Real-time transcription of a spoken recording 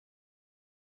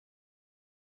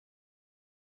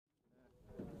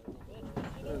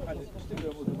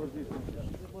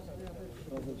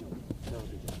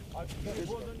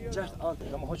Gjashtë alte,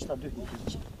 ka më hoqë ta dy hiq.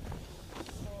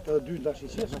 Të dy ndash i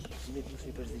qesh, me të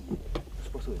i përzi.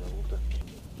 Shpësuj da vukta.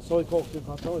 Soj kokë të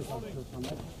katoj, sa të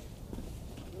me.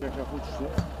 Ka fuqë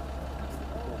shumë.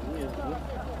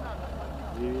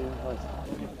 I hajtë.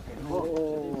 You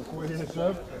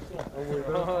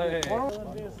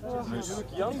look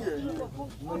younger.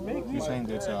 He's saying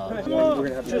that we're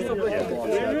gonna have to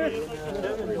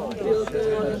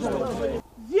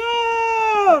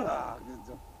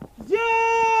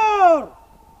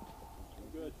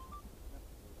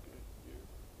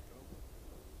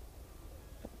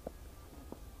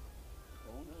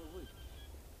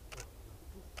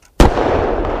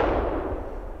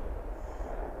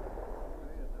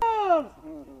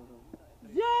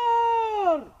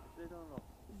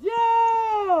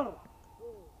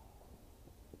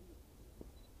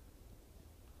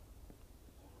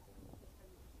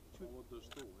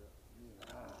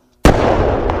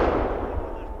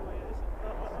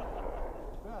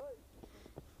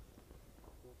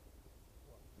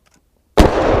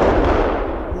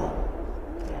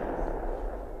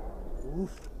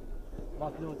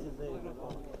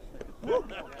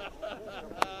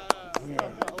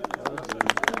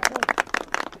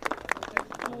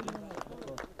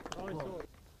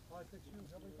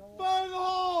Fire the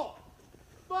hole!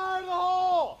 Fire the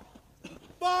hole!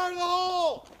 Fire the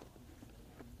hole!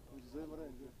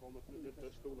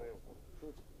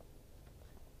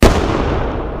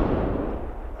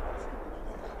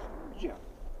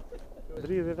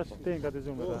 Dridhe veç tenga të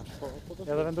zumë ta.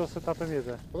 Edhe vendosë ta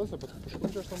përmjete.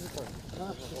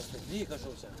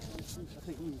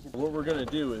 What we're gonna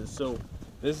do is, so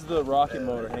this is the rocket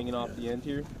motor hanging off the end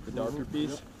here, the darker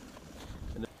piece.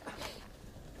 No.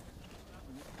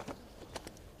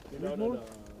 We're gonna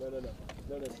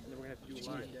have to do a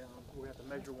line down. We're gonna have to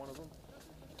measure one of them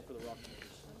for the rocket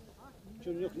motors. Which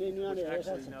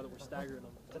actually, now that we're staggering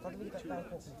them, two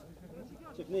lines.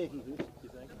 You think?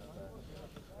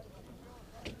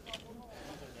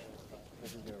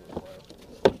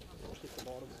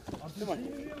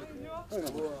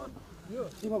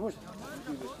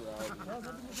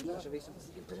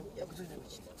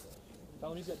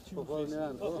 He's got two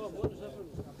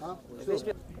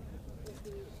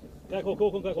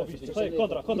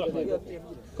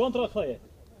Kontra kleje.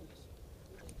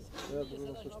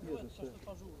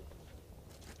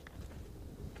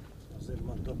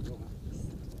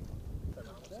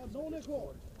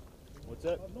 What's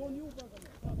that?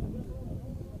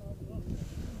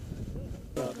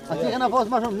 A ti kena pas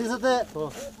ma shumë,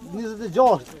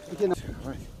 26 i kena.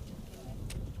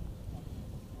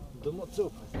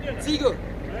 Ziege!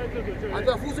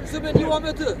 Einfach Fuß im Zimmer in die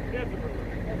Ohrmitte!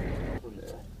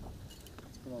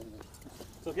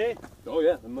 It's okay? Oh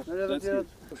yeah, that's good.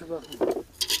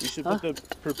 We should put the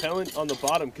propellant on the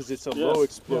bottom because it's a low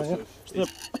explosive.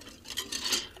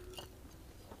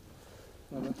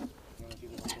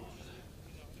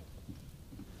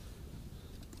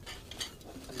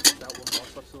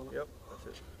 Yep,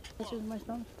 that's it.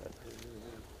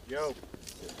 Yo.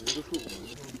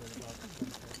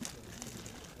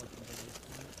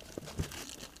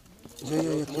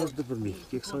 Ja, klopt het voor mij.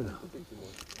 Kijk zo nou.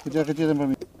 Goed, ja, dit voor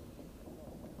mij.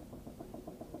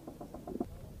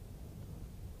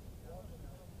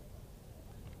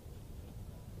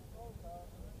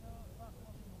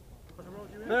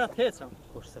 Ja, het zo.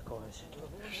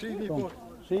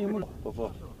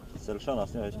 Papa, Selshana,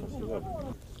 nie jest możliwe.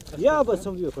 Ja, bo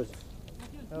są dwie chodzi.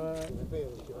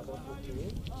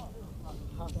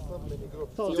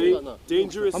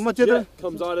 Dangerous jet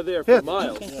comes out of there for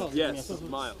miles. Yes,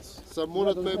 miles. Så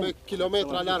målet med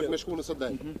kilometer larg med skoene så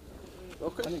där.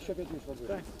 Okay.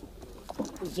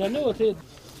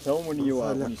 Tell them when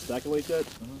you stack it like that,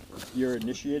 your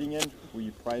initiating end, where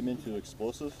you prime into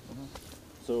explosive.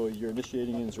 So your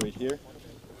initiating end is right here.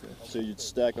 So you'd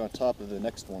stack on top of the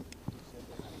next one.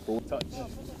 Touch.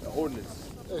 The ordnance.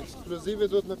 Eksplozivi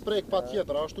duhet me prek pa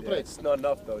tjetër, a ashtu prek? It's not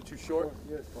enough though. Too short.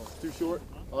 Too short.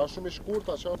 A shumë I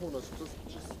shkurta, qa puna,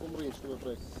 që s'ku më rrinë që me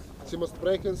prek. Si mos të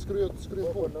preken, s'kryjët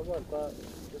punë.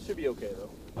 It should be okay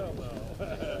though.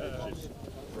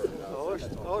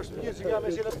 është mirë që nga me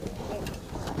qenë.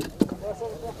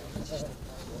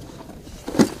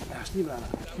 Ashtë një brana,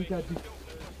 shpika dy.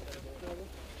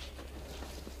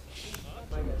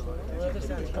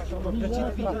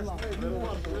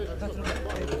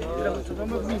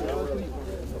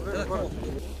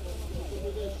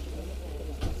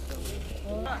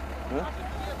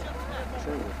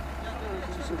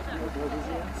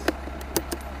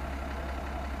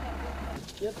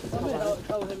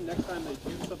 Tell him next time they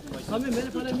do something like Samim, ele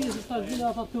para mim está vindo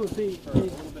a fatura, sim.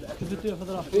 Que tu tem a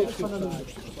fazer a fatura.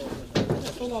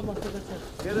 Toma uma coisa assim.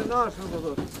 Quer nós,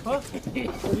 jogador? Hã?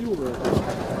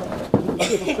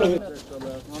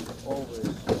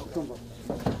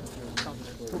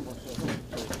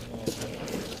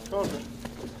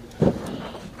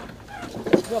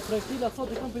 Ja, för en kille sa att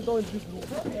det kan bli dåligt byggblod.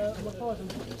 Man tar den.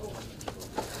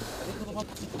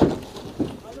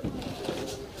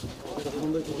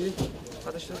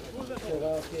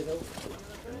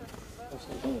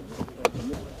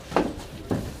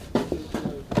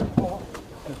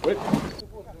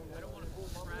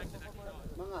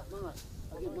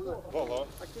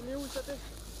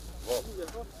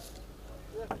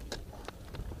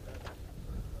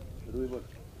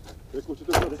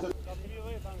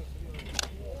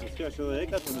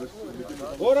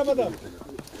 O Ramadan!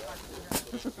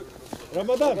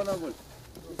 Ramadan!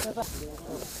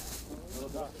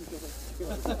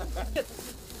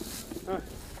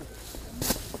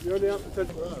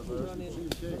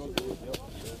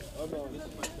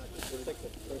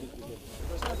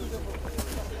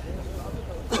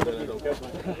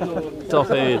 Toch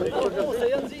heen.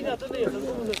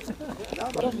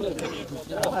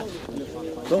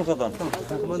 Kom dan.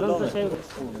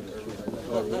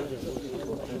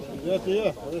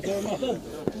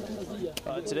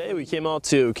 Today we came out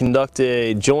to conduct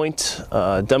a joint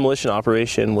demolition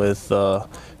operation with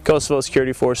Kosovo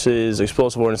Security Force's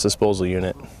Explosive Ordinance Disposal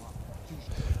Unit.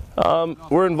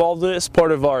 We're involved in it as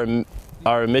part of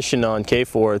our mission on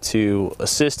K4 to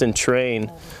assist and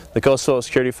train the Kosovo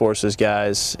Security Forces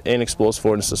guys in Explosive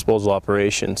Ordinance Disposal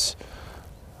operations.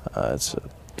 It's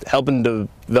helping to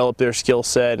develop their skill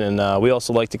set, and we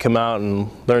also like to come out and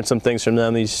learn some things from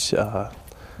them. These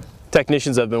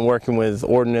technicians have been working with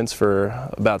ordnance for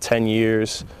about 10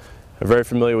 years. They're very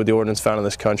familiar with the ordnance found in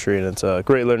this country, and it's a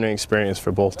great learning experience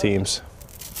for both teams.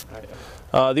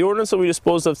 The ordnance that we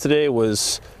disposed of today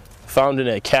was found in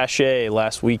a cache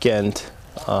last weekend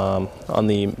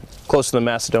close to the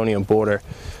Macedonian border.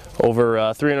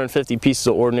 Over 350 pieces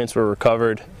of ordnance were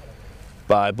recovered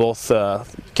by both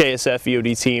KSF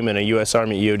EOD team and a U.S.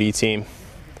 Army EOD team.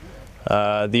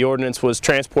 The ordnance was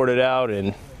transported out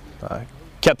and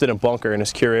kept in a bunker in a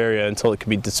secure area until it could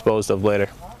be disposed of later.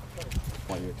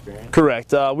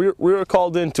 Correct. We were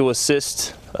called in to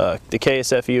assist the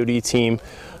KSF EOD team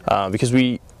because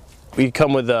we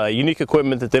come with unique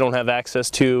equipment that they don't have access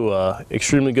to,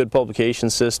 extremely good publication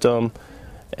system,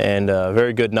 and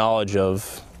very good knowledge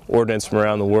of ordnance from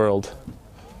around the world.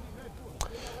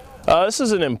 This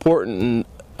is an important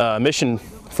mission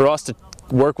for us to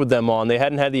work with them on. They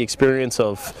hadn't had the experience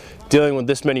of dealing with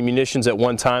this many munitions at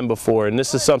one time before, and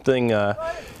this is something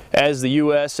as the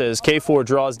U.S., as K4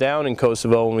 draws down in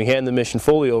Kosovo, and we hand the mission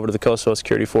fully over to the Kosovo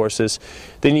Security Forces,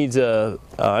 they need to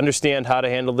understand how to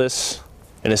handle this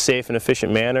in a safe and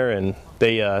efficient manner, and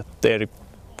they had a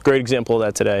great example of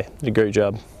that today. Did a great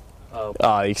job.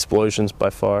 Explosions by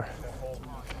far.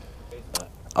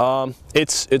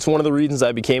 It's one of the reasons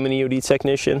I became an EOD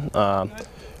technician.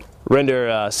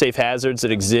 Render safe hazards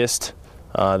that exist.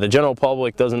 The general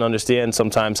public doesn't understand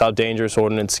sometimes how dangerous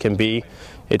ordnance can be.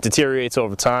 It deteriorates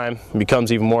over time and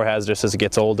becomes even more hazardous as it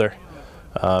gets older.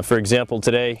 For example,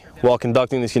 today, while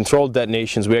conducting these controlled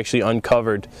detonations, we actually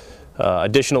uncovered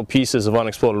additional pieces of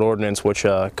unexploded ordnance which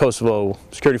Kosovo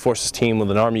Security Forces team with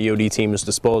an Army EOD team is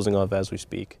disposing of as we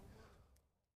speak.